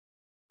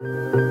What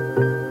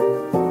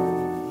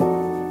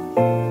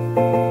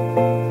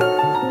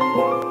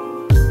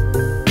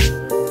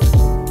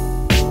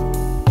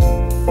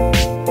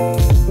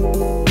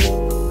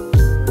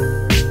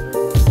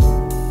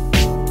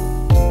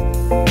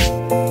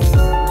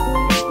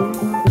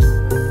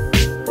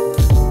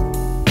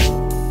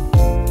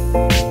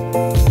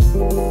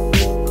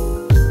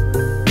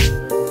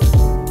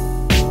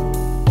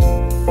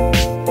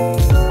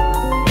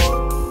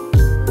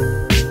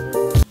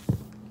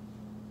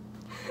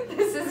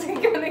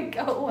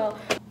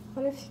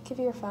if you give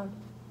you your phone?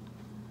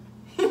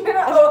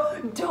 Oh,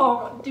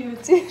 don't do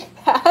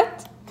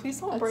that.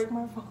 Please don't break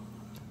my phone.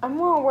 I'm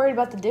more worried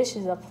about the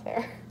dishes up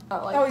there.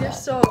 Like oh, that. You're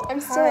so. I'm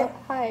so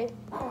hi.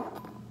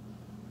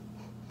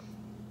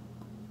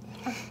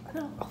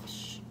 No. Oh,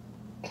 shh.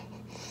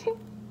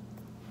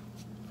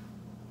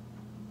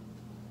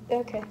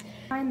 Okay.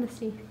 Behind the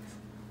scenes.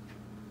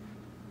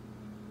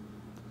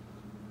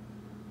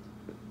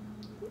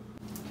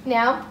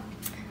 Now,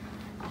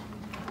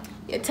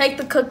 you take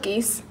the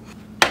cookies.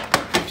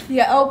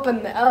 You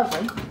open the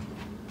oven.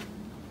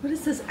 What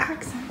is this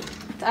accent?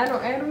 I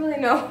don't really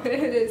know what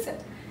it is.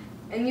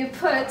 And you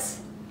put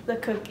the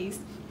cookies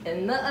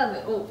in the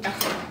oven. Oh,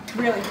 that's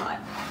really hot.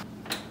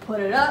 Put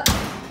it up.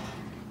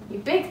 You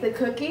bake the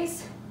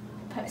cookies.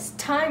 Put a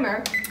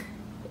timer.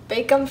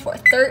 Bake them for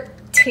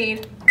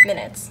 13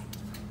 minutes.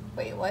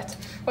 Wait, what?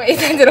 Wait,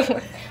 that didn't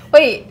work.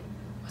 Wait,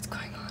 what's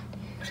going on?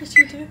 What did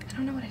you do? I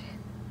don't know what I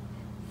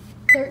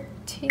did.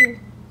 13.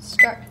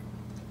 Start.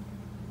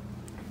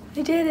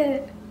 I did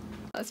it.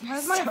 That's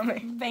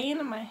my vein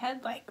in my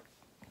head like.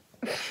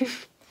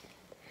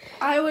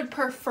 I would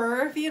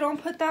prefer if you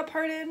don't put that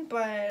part in,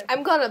 but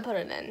I'm gonna put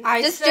it in.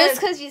 Just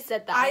because you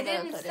said that. I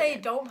didn't say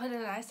don't put it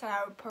in. I said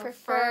I would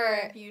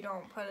prefer if you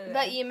don't put it in.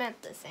 But you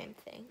meant the same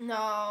thing.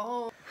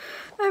 No.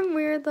 I'm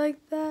weird like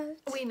that.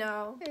 We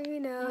know. We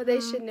know. Mm-hmm. They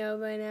should know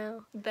by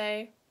now.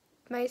 They.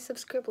 My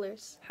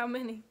subscribers. How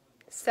many?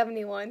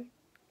 71.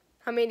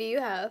 How many do you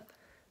have?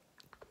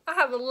 I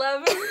have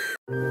 11.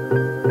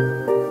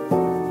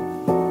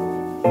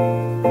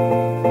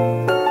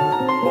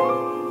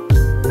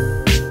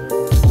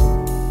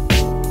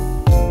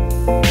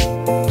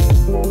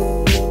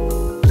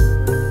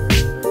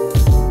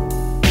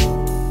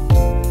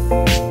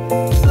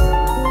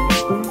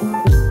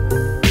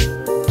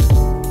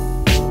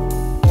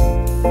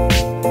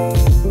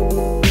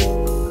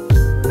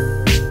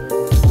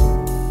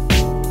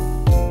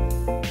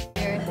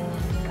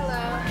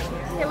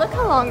 Look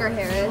how long her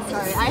hair is.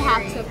 Sorry, I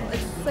have to.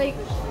 It's like.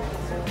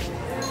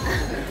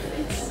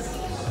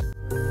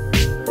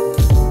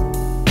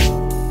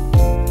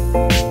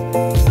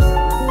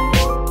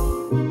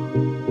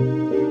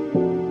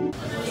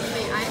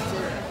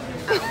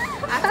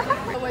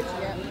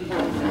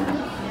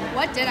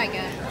 What did I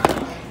get?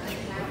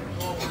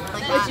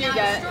 What did you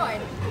get? A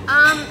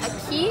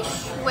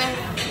quiche with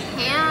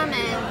ham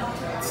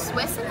and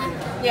Swiss in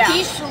it. Yeah.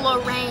 Quiche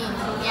Lorraine.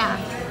 Yeah.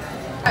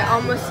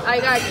 I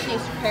got a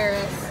quiche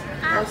Paris.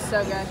 That was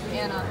so good.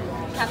 And a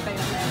cafe.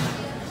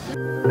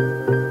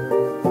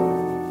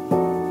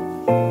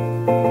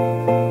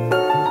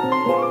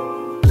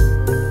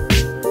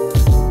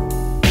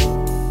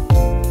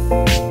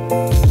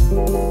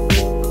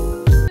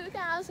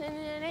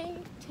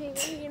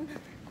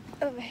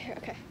 Over here,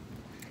 okay.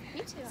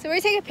 Me too. So we're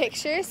taking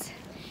pictures.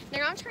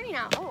 They're not turning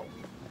out. Oh.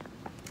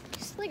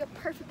 Just like a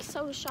perfect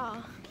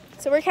social.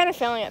 So we're kind of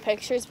failing at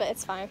pictures, but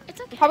it's fine.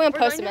 It's okay. We're probably We're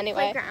gonna post going them to the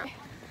anyway. playground.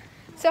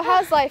 So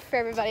how's life for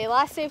everybody?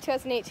 Last day of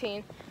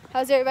 2018.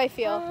 How's everybody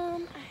feel? I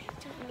don't know.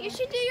 You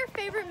should do your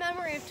favorite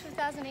memory of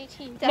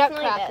 2018.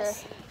 Definitely Nutcracker.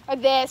 This. Or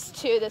this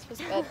too. This was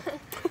good.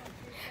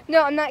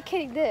 No, I'm not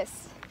kidding.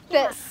 This.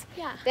 This.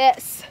 Yeah.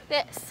 This.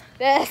 This.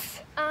 This.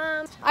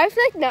 I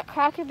feel like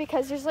Nutcracker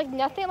because there's like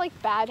nothing like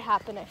bad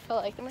happened. I feel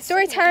like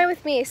story time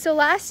with me. So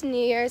last New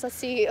Year's, let's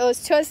see, it was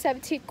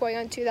 2017 going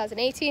on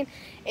 2018.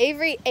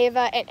 Avery,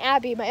 Ava, and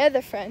Abby, my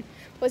other friend,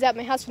 was at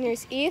my house for New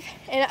Year's Eve.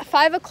 And at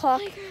 5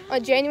 o'clock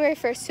on January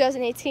 1st,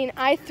 2018,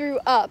 I threw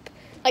up.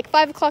 Like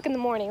 5 o'clock in the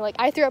morning. Like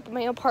I threw up at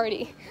my own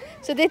party.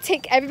 So they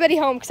take everybody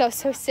home because I was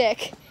so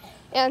sick.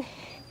 And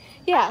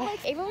yeah.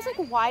 Like Ava was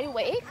like wide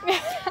awake,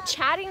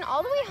 chatting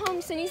all the way home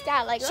to Cindy's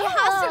dad. Like she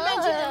has to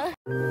mention them.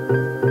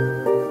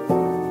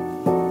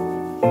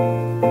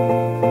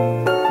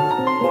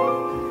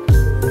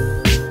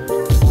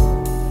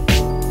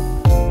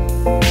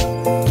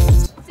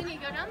 Cindy,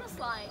 go down the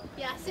slide.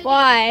 Yeah, Cindy.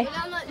 Why? Go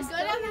down the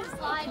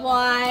slide.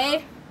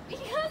 Why?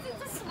 Because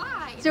it's a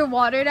slide. Is there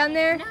water down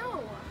there? No.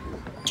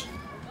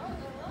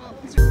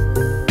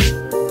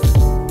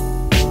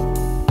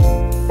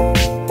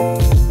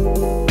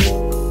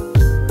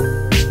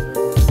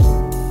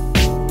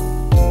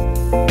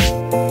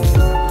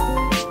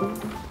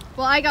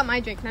 Well, I got my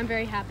drink and I'm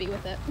very happy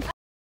with it.